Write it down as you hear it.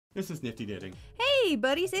This is Nifty Knitting. Hey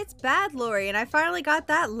buddies, it's Bad Lori, and I finally got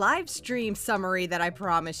that live stream summary that I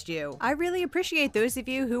promised you. I really appreciate those of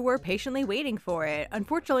you who were patiently waiting for it.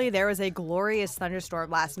 Unfortunately, there was a glorious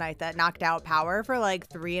thunderstorm last night that knocked out power for like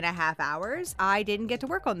 3.5 hours. I didn't get to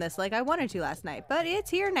work on this like I wanted to last night, but it's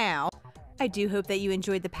here now. I do hope that you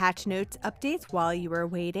enjoyed the patch notes updates while you were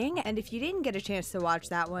waiting, and if you didn't get a chance to watch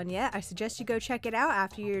that one yet, I suggest you go check it out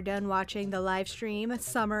after you're done watching the live stream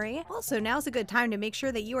summary. Also, now's a good time to make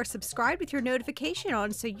sure that you are subscribed with your notification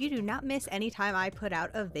on so you do not miss any time I put out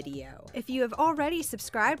a video. If you have already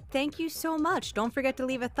subscribed, thank you so much. Don't forget to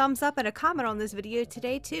leave a thumbs up and a comment on this video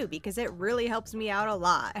today too, because it really helps me out a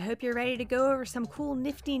lot. I hope you're ready to go over some cool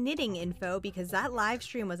nifty knitting info, because that live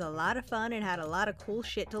stream was a lot of fun and had a lot of cool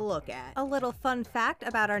shit to look at. A little fun fact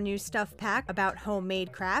about our new stuff pack about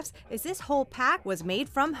homemade crafts is this whole pack was made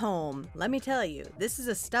from home. Let me tell you, this is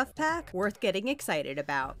a stuff pack worth getting excited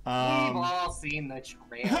about. We've all seen the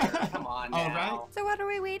trailer. Come on now. All right. So what are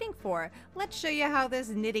we waiting for? Let's show you how this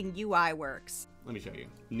knitting UI works. Let me show you.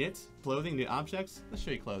 Knit, clothing, knit objects. Let's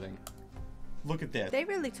show you clothing. Look at this. They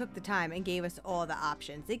really took the time and gave us all the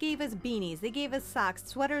options. They gave us beanies, they gave us socks,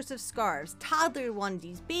 sweaters of scarves, toddler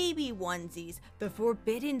onesies, baby onesies, the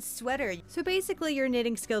forbidden sweater. So basically your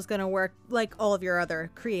knitting skill's gonna work like all of your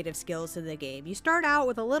other creative skills in the game. You start out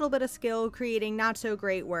with a little bit of skill creating not so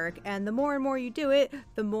great work, and the more and more you do it,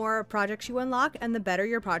 the more projects you unlock and the better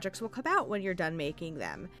your projects will come out when you're done making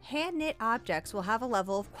them. Hand knit objects will have a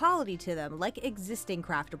level of quality to them like existing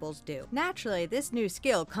craftables do. Naturally, this new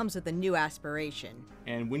skill comes with a new aspiration.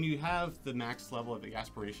 And when you have the max level of the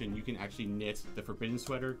aspiration, you can actually knit the forbidden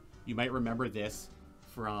sweater. You might remember this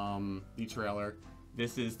from the trailer.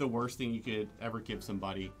 This is the worst thing you could ever give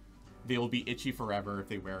somebody. They will be itchy forever if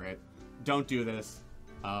they wear it. Don't do this.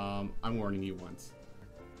 I'm warning you once.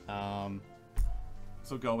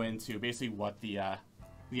 So go into basically what the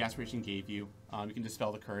aspiration gave you. You can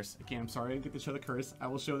dispel the curse. Again, I'm sorry I didn't get to show the curse. I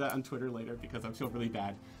will show that on Twitter later because I feel really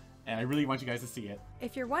bad. And I really want you guys to see it.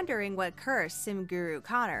 If you're wondering what curse Sim Guru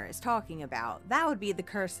Connor is talking about, that would be the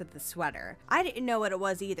curse of the sweater. I didn't know what it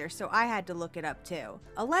was either, so I had to look it up too.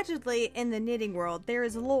 Allegedly, in the knitting world, there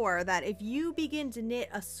is lore that if you begin to knit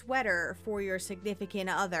a sweater for your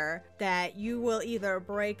significant other, that you will either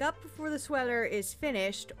break up before the sweater is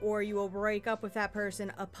finished, or you will break up with that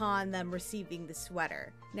person upon them receiving the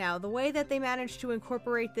sweater. Now, the way that they managed to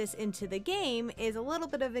incorporate this into the game is a little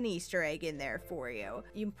bit of an Easter egg in there for you.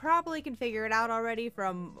 You probably can figure it out already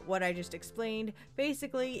from what I just explained.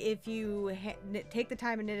 Basically, if you take the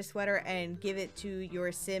time to knit a sweater and give it to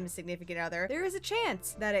your sim significant other, there is a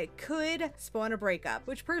chance that it could spawn a breakup,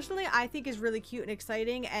 which personally I think is really cute and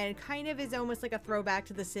exciting, and kind of is almost like a throwback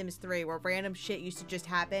to The Sims 3 where random shit used to just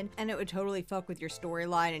happen and it would totally fuck with your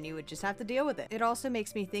storyline and you would just have to deal with it. It also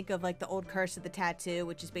makes me think of like the old curse of the tattoo,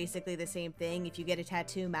 which is basically the same thing. If you get a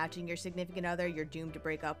tattoo matching your significant other, you're doomed to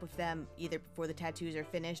break up with them either before the tattoos are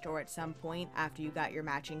finished or at some point after you got your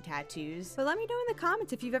matching tattoos. But let me know in the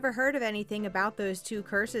comments if you've ever heard of anything about those two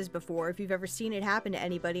curses before, if you've ever seen it happen to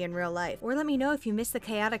anybody in real life. Or let me know if you miss the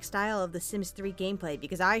chaotic style of The Sims 3 gameplay,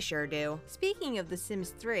 because I sure do. Speaking of The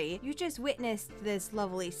Sims 3, you just witnessed this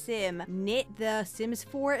lovely sim knit the Sims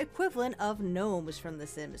 4 equivalent of gnomes from The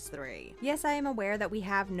Sims 3. Yes, I am aware that we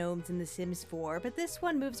have gnomes in The Sims 4, but this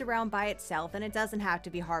one moves around by itself and it doesn't have to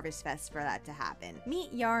be Harvest Fest for that to happen.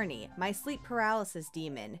 Meet Yarny, my sleep paralysis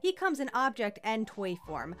demon. He comes in object and toy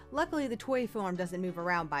form. Luckily, the toy form doesn't move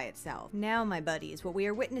around by itself. Now, my buddies, what we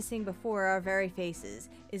are witnessing before our very faces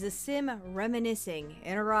is a sim reminiscing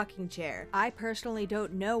in a rocking chair. I personally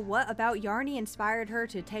don't know what about Yarny inspired her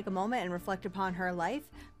to take a moment and reflect upon her life.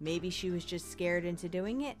 Maybe she was just scared into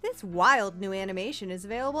doing it. This wild new animation is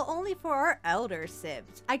available only for our elder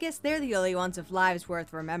sims. I guess they're the only ones with lives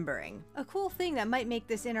worth remembering. A cool thing that might make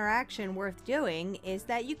this interaction worth doing is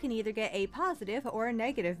that you can either get a positive or a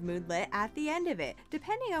negative moodlet at the end of it,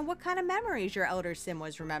 depending on what kind of memories your elder sim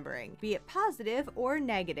was remembering, be it positive or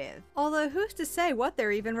negative. Although who's to say what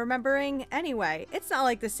they're even remembering anyway? It's not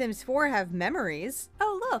like The Sims 4 have memories.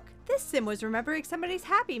 Oh look, this sim was remembering somebody's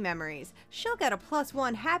happy memories. She'll get a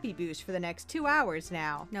 +1 happy boost for the next 2 hours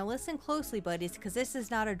now. Now listen closely, buddies, because this is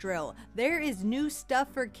not a drill. There is new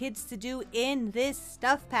stuff for kids to do in this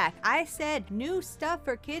stuff pack. I said new stuff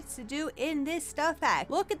for kids to do in this stuff pack.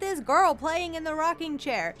 Look at this girl playing in the rocking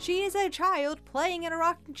chair. She is a child playing in a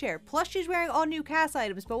rocking chair. Plus she's wearing all new cast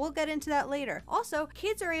items, but we'll get into that later. Also,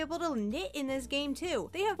 kids are able to knit in this game too.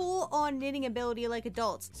 They have full-on knitting ability like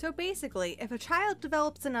adults. So basically, if a child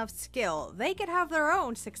develops develops enough skill, they could have their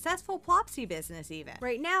own successful Plopsy business even.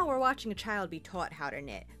 Right now, we're watching a child be taught how to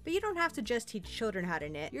knit, but you don't have to just teach children how to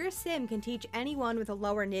knit. Your sim can teach anyone with a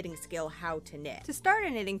lower knitting skill how to knit. To start a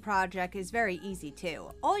knitting project is very easy too.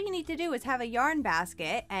 All you need to do is have a yarn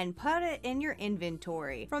basket and put it in your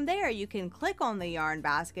inventory. From there, you can click on the yarn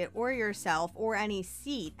basket or yourself or any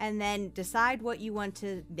seat and then decide what you want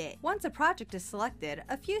to knit. Once a project is selected,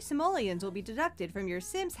 a few simoleons will be deducted from your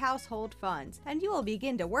sim's household funds, and you will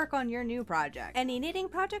begin to work on your new project. Any knitting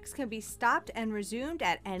projects can be stopped and resumed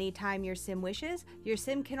at any time your sim wishes. Your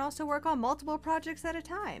sim can also work on multiple projects at a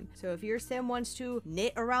time. So if your sim wants to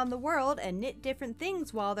knit around the world and knit different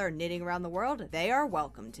things while they're knitting around the world, they are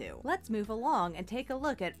welcome to. Let's move along and take a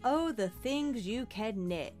look at the things you can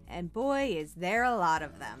knit. And boy, is there a lot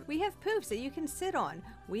of them. We have poofs that you can sit on.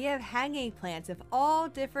 We have hanging plants of all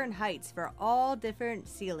different heights for all different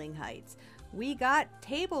ceiling heights. We got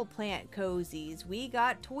table plant cozies. We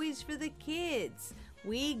got toys for the kids.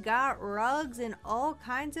 We got rugs and all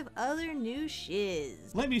kinds of other new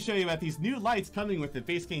shiz. Let me show you about these new lights coming with the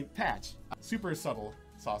base game patch. Super subtle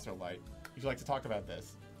saucer light. Would you like to talk about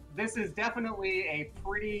this? This is definitely a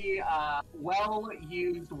pretty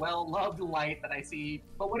well-used, well-loved light that I see.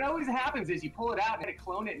 But what always happens is you pull it out and you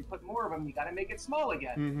clone it and put more of them. You got to make it small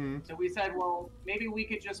again. So we said, well, maybe we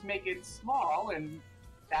could just make it small and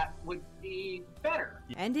that would be better.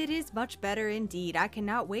 And it is much better indeed. I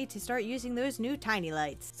cannot wait to start using those new tiny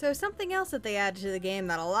lights. So something else that they added to the game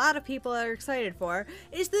that a lot of people are excited for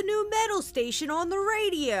is the new metal station on the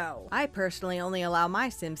radio. I personally only allow my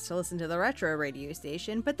sims to listen to the retro radio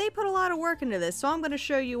station, but they put a lot of work into this, so I'm going to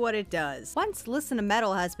show you what it does. Once Listen to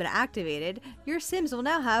Metal has been activated, your sims will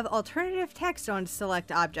now have alternative text on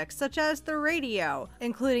select objects such as the radio,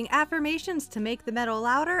 including affirmations to make the metal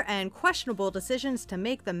louder and questionable decisions to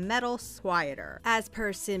make the metal quieter. As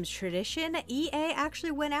per Sims tradition, EA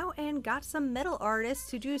actually went out and got some metal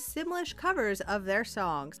artists to do Simlish covers of their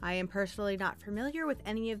songs. I am personally not familiar with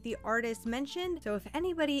any of the artists mentioned, so if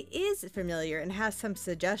anybody is familiar and has some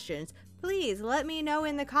suggestions, please let me know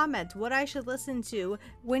in the comments what I should listen to.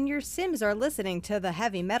 When your sims are listening to the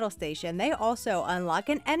heavy metal station, they also unlock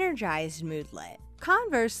an energized moodlet.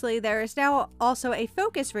 Conversely, there is now also a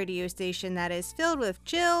focus radio station that is filled with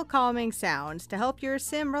chill, calming sounds to help your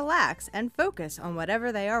sim relax and focus on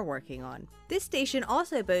whatever they are working on. This station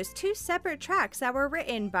also boasts 2 separate tracks that were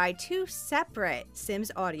written by 2 separate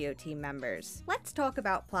Sims audio team members. Let's talk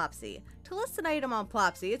about Plopsy. To list an item on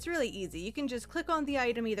Plopsy, it's really easy. You can just click on the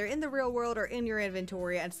item either in the real world or in your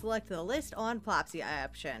inventory and select the List on Plopsy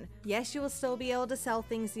option. Yes, you will still be able to sell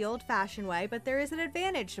things the old-fashioned way, but there is an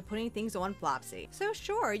advantage to putting things on Plopsy. So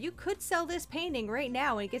sure, you could sell this painting right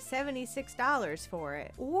now and get $76 for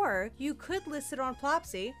it. Or you could list it on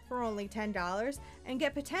Plopsy for only $10 and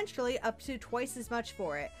get potentially up to twice as much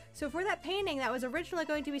for it. So for that painting that was originally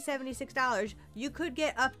going to be $76, you could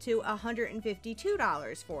get up to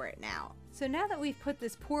 $152 for it now. So now that we've put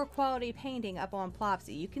this poor quality painting up on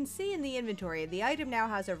Plopsy, you can see in the inventory the item now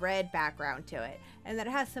has a red background to it, and that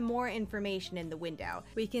it has some more information in the window.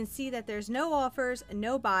 We can see that there's no offers,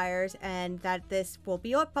 no buyers, and that this will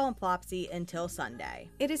be up on Plopsy until Sunday.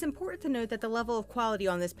 It is important to note that the level of quality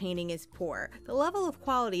on this painting is poor. The level of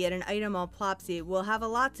quality at an item on Plopsy will have a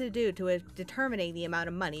lot to do to determining the amount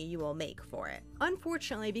of money you will make for it.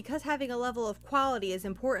 Unfortunately, because having a level of quality is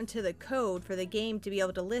important to the code for the game to be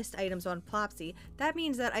able to list items on Plopsy, that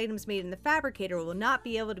means that items made in the fabricator will not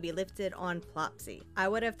be able to be listed on Plopsy. I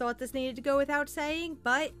would have thought this needed to go without saying,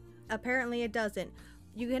 but apparently it doesn't.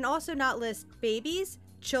 You can also not list babies,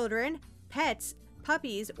 children, pets,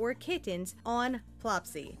 puppies, or kittens on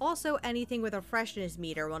Plopsy. Also, anything with a freshness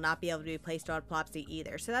meter will not be able to be placed on Plopsy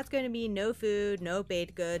either. So that's going to be no food, no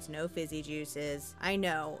baked goods, no fizzy juices. I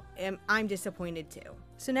know, I'm disappointed too.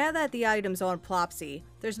 So now that the item's on Plopsy,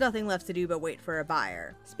 there's nothing left to do but wait for a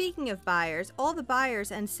buyer. Speaking of buyers, all the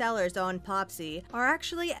buyers and sellers on Plopsy are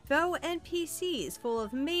actually faux NPCs full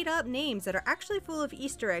of made-up names that are actually full of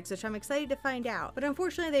Easter eggs, which I'm excited to find out. But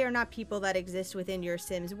unfortunately, they are not people that exist within your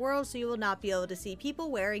Sims world, so you will not be able to see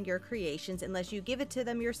people wearing your creations unless you give it to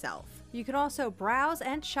them yourself. You can also browse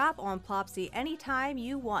and shop on Plopsy anytime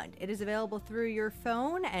you want. It is available through your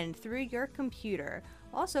phone and through your computer.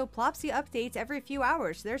 Also, Plopsy updates every few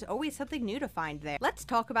hours, so there's always something new to find there. Let's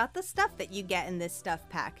talk about the stuff that you get in this stuff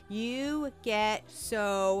pack. You get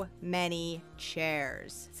so many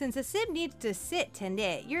chairs. Since a sim needs to sit to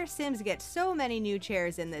knit, your sims get so many new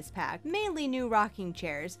chairs in this pack, mainly new rocking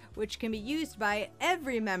chairs, which can be used by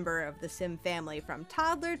every member of the sim family from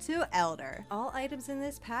toddler to elder. All items in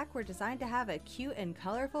this pack were designed to have a cute and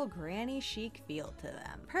colorful granny chic feel to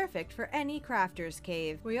them. Perfect for any crafter's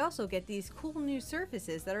cave. We also get these cool new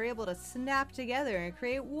surfaces that are able to snap together and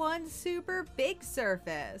create one super big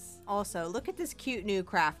surface. Also, look at this cute new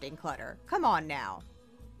crafting clutter. Come on now.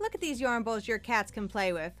 Look at these yarn bowls your cats can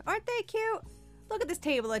play with. Aren't they cute? Look at this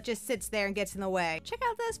table that just sits there and gets in the way. Check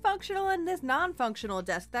out this functional and this non-functional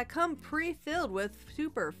desk that come pre-filled with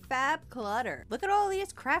super fab clutter. Look at all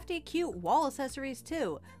these crafty cute wall accessories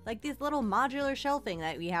too, like this little modular shelving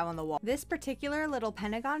that we have on the wall. This particular little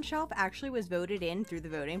pentagon shelf actually was voted in through the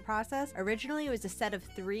voting process. Originally it was a set of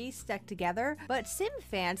 3 stuck together, but sim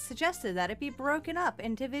fans suggested that it be broken up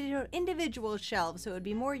into individual shelves so it would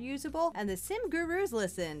be more usable, and the sim gurus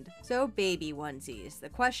listened. So baby onesies, the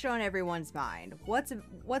question on everyone's mind.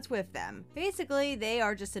 What's with them? Basically, they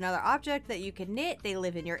are just another object that you can knit. They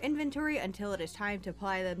live in your inventory until it is time to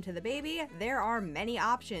apply them to the baby. There are many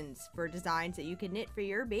options for designs that you can knit for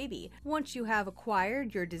your baby. Once you have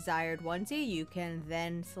acquired your desired onesie, you can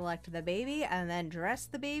then select the baby and then dress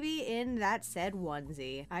the baby in that said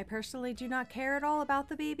onesie. I personally do not care at all about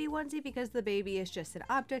the baby onesie because the baby is just an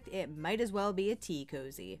object. It might as well be a tea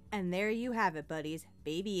cozy. And there you have it, buddies.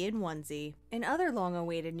 Baby in onesie. In other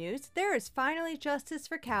long-awaited news, there is finally justice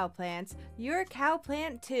for cow plants. Your cow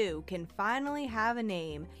plant too can finally have a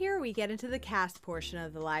name. Here we get into the cast portion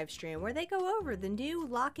of the live stream where they go over the new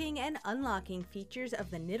locking and unlocking features of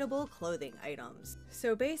the knittable clothing items.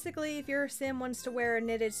 So basically, if your sim wants to wear a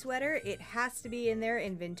knitted sweater, it has to be in their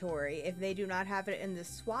inventory. If they do not have it in the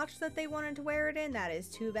swatch that they wanted to wear it in, that is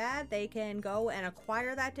too bad. They can go and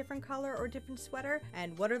acquire that different color or different sweater.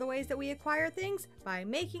 And what are the ways that we acquire things? By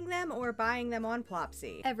making them or buying them on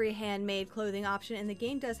Plopsy. Every handmade clothing option in the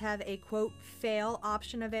game does have a quote fail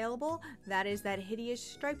option available. That is that hideous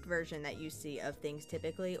striped version that you see of things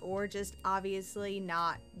typically, or just obviously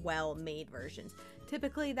not well made versions.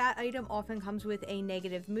 Typically, that item often comes with a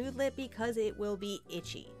negative moodlet because it will be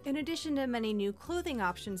itchy. In addition to many new clothing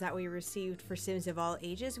options that we received for Sims of all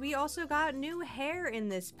ages, we also got new hair in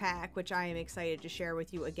this pack, which I am excited to share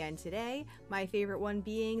with you again today. My favorite one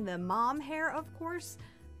being the mom hair, of course.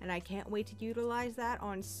 And I can't wait to utilize that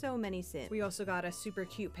on so many Sims. We also got a super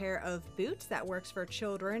cute pair of boots that works for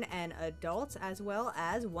children and adults, as well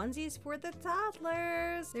as onesies for the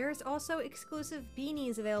toddlers. There's also exclusive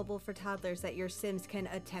beanies available for toddlers that your Sims can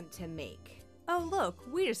attempt to make. Oh look,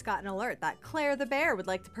 we just got an alert that Claire the Bear would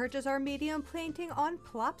like to purchase our medium painting on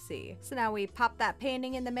Plopsy. So now we pop that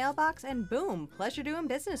painting in the mailbox and boom, pleasure doing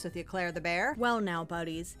business with you, Claire the Bear. Well now,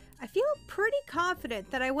 buddies, I feel pretty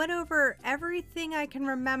confident that I went over everything I can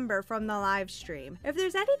remember from the live stream. If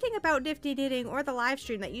there's anything about Nifty Knitting or the live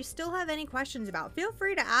stream that you still have any questions about, feel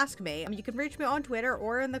free to ask me. You can reach me on Twitter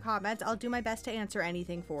or in the comments. I'll do my best to answer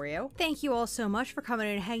anything for you. Thank you all so much for coming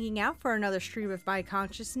and hanging out for another stream of my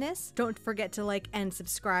consciousness. Don't forget to like and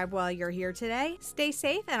subscribe while you're here today. Stay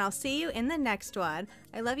safe and I'll see you in the next one.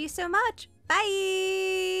 I love you so much.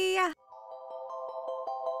 Bye!